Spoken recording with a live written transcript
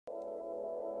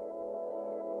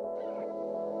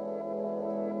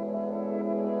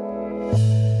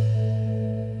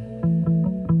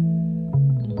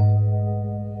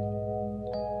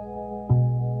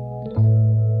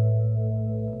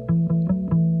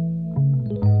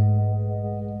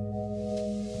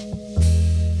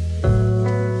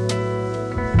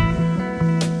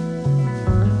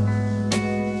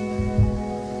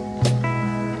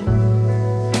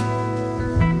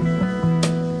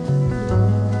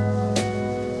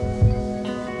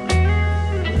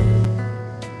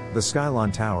The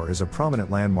Skylon Tower is a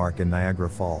prominent landmark in Niagara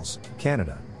Falls,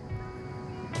 Canada.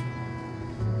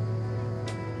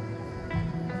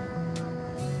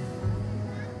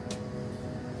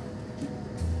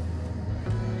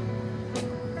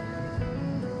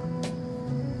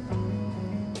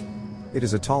 It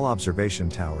is a tall observation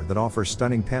tower that offers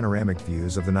stunning panoramic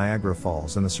views of the Niagara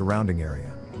Falls and the surrounding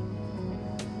area.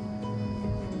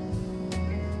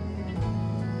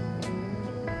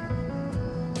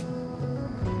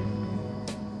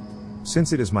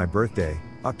 Since it is my birthday,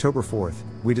 October 4th,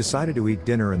 we decided to eat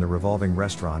dinner in the revolving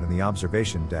restaurant in the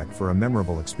observation deck for a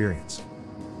memorable experience.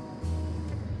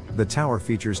 The tower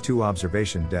features 2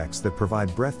 observation decks that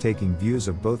provide breathtaking views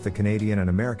of both the Canadian and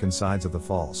American sides of the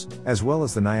falls, as well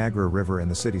as the Niagara River and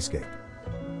the cityscape.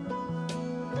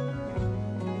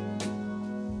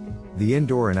 The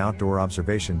indoor and outdoor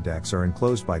observation decks are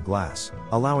enclosed by glass,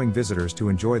 allowing visitors to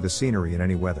enjoy the scenery in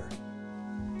any weather.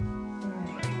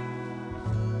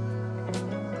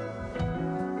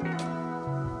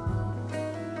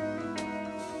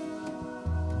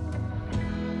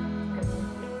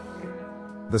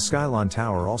 The Skylon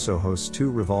Tower also hosts 2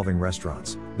 revolving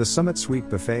restaurants, the Summit Suite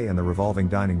Buffet and the Revolving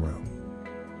Dining Room.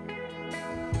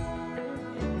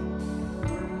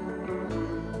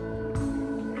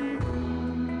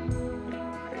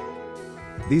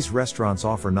 These restaurants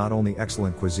offer not only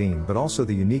excellent cuisine but also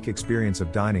the unique experience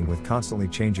of dining with constantly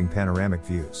changing panoramic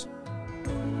views.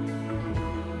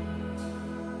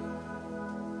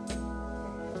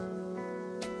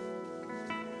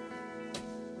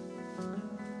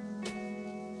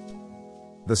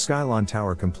 The Skylon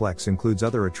Tower complex includes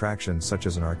other attractions such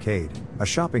as an arcade, a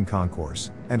shopping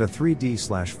concourse, and a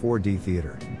 3D/4D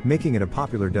theater, making it a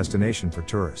popular destination for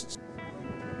tourists.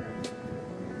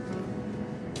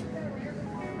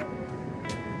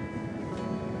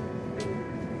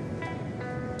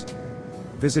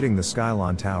 Visiting the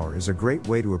Skylon Tower is a great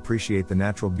way to appreciate the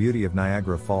natural beauty of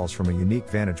Niagara Falls from a unique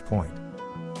vantage point.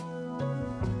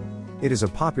 It is a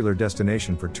popular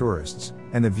destination for tourists,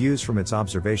 and the views from its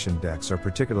observation decks are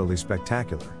particularly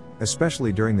spectacular,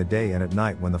 especially during the day and at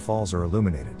night when the falls are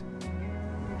illuminated.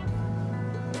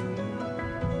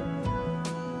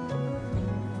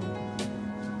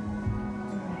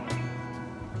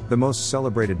 The most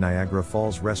celebrated Niagara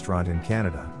Falls restaurant in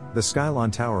Canada, the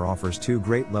Skylon Tower offers 2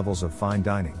 great levels of fine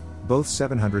dining, both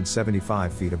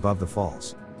 775 feet above the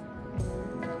falls.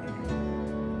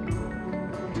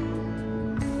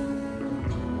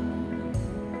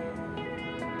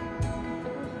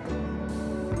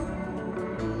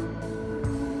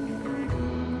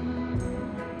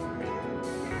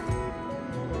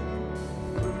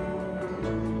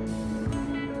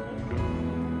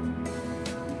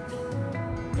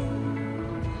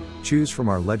 Choose from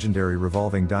our legendary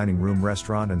revolving dining room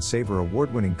restaurant and savor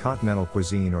award-winning continental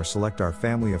cuisine, or select our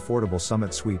family affordable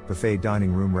Summit Suite Buffet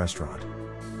dining room restaurant.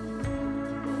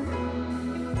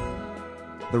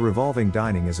 The revolving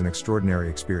dining is an extraordinary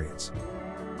experience.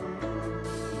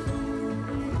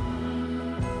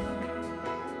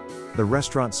 The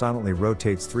restaurant silently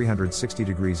rotates 360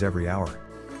 degrees every hour,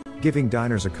 giving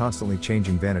diners a constantly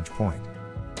changing vantage point.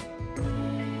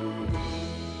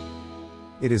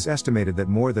 It is estimated that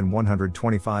more than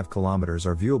 125 kilometers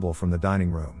are viewable from the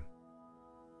dining room.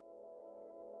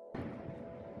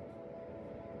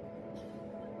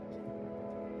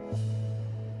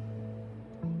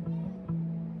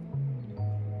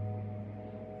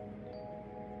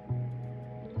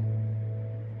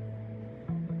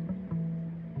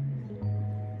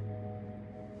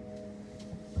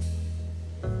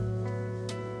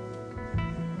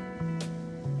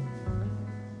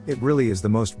 It really is the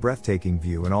most breathtaking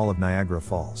view in all of Niagara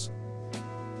Falls.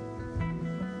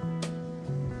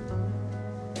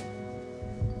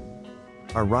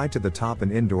 Our ride to the top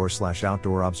and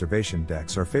indoor/outdoor observation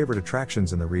decks are favorite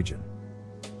attractions in the region.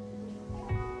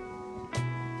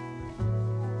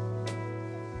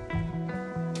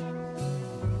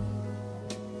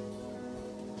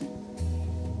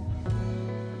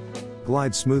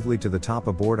 Glide smoothly to the top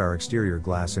aboard our exterior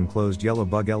glass-enclosed yellow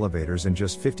bug elevators in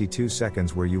just 52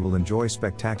 seconds, where you will enjoy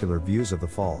spectacular views of the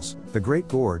falls, the Great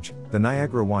Gorge, the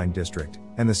Niagara Wine District,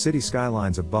 and the city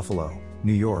skylines of Buffalo,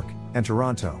 New York, and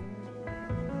Toronto.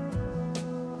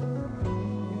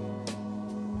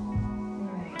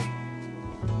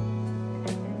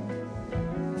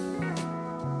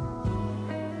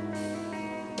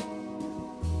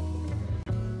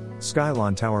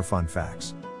 Skylon Tower Fun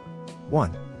Facts.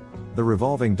 1. The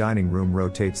revolving dining room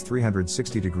rotates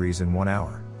 360 degrees in 1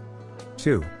 hour.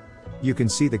 2. You can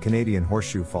see the Canadian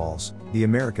Horseshoe Falls, the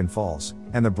American Falls,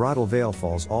 and the Bridal Veil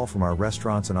Falls all from our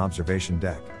restaurants and observation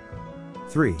deck.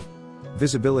 3.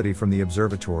 Visibility from the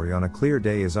observatory on a clear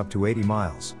day is up to 80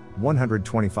 miles,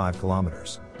 125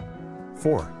 kilometers.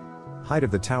 4. Height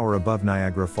of the tower above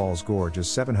Niagara Falls Gorge is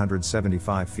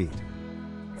 775 feet.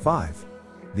 5.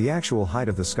 The actual height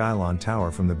of the Skylon Tower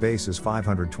from the base is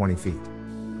 520 feet.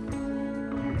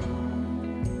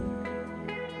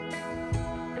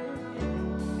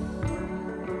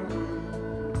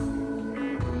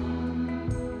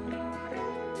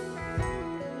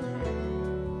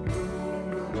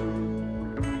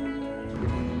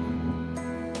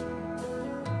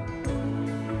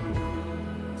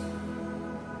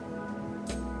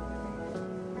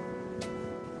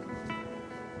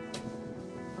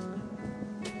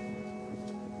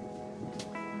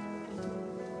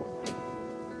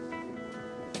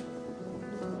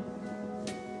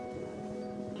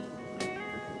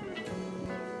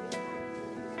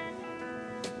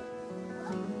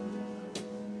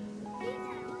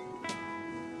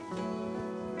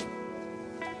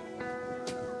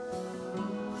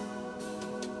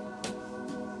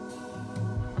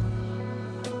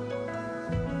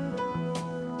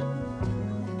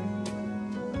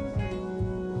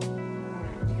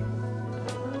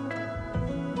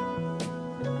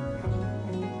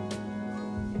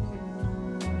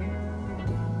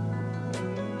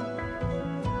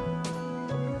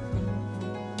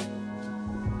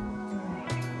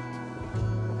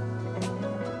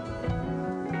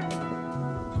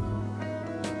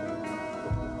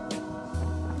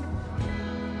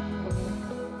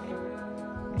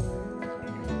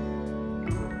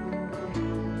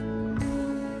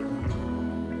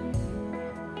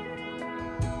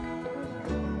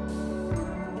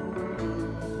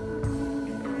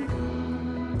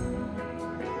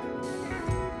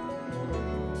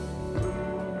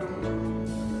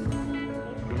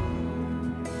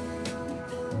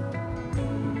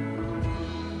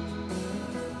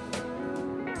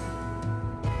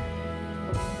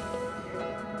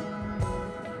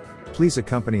 Please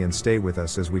accompany and stay with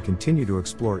us as we continue to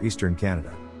explore Eastern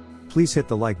Canada. Please hit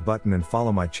the like button and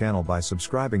follow my channel by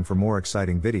subscribing for more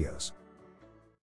exciting videos.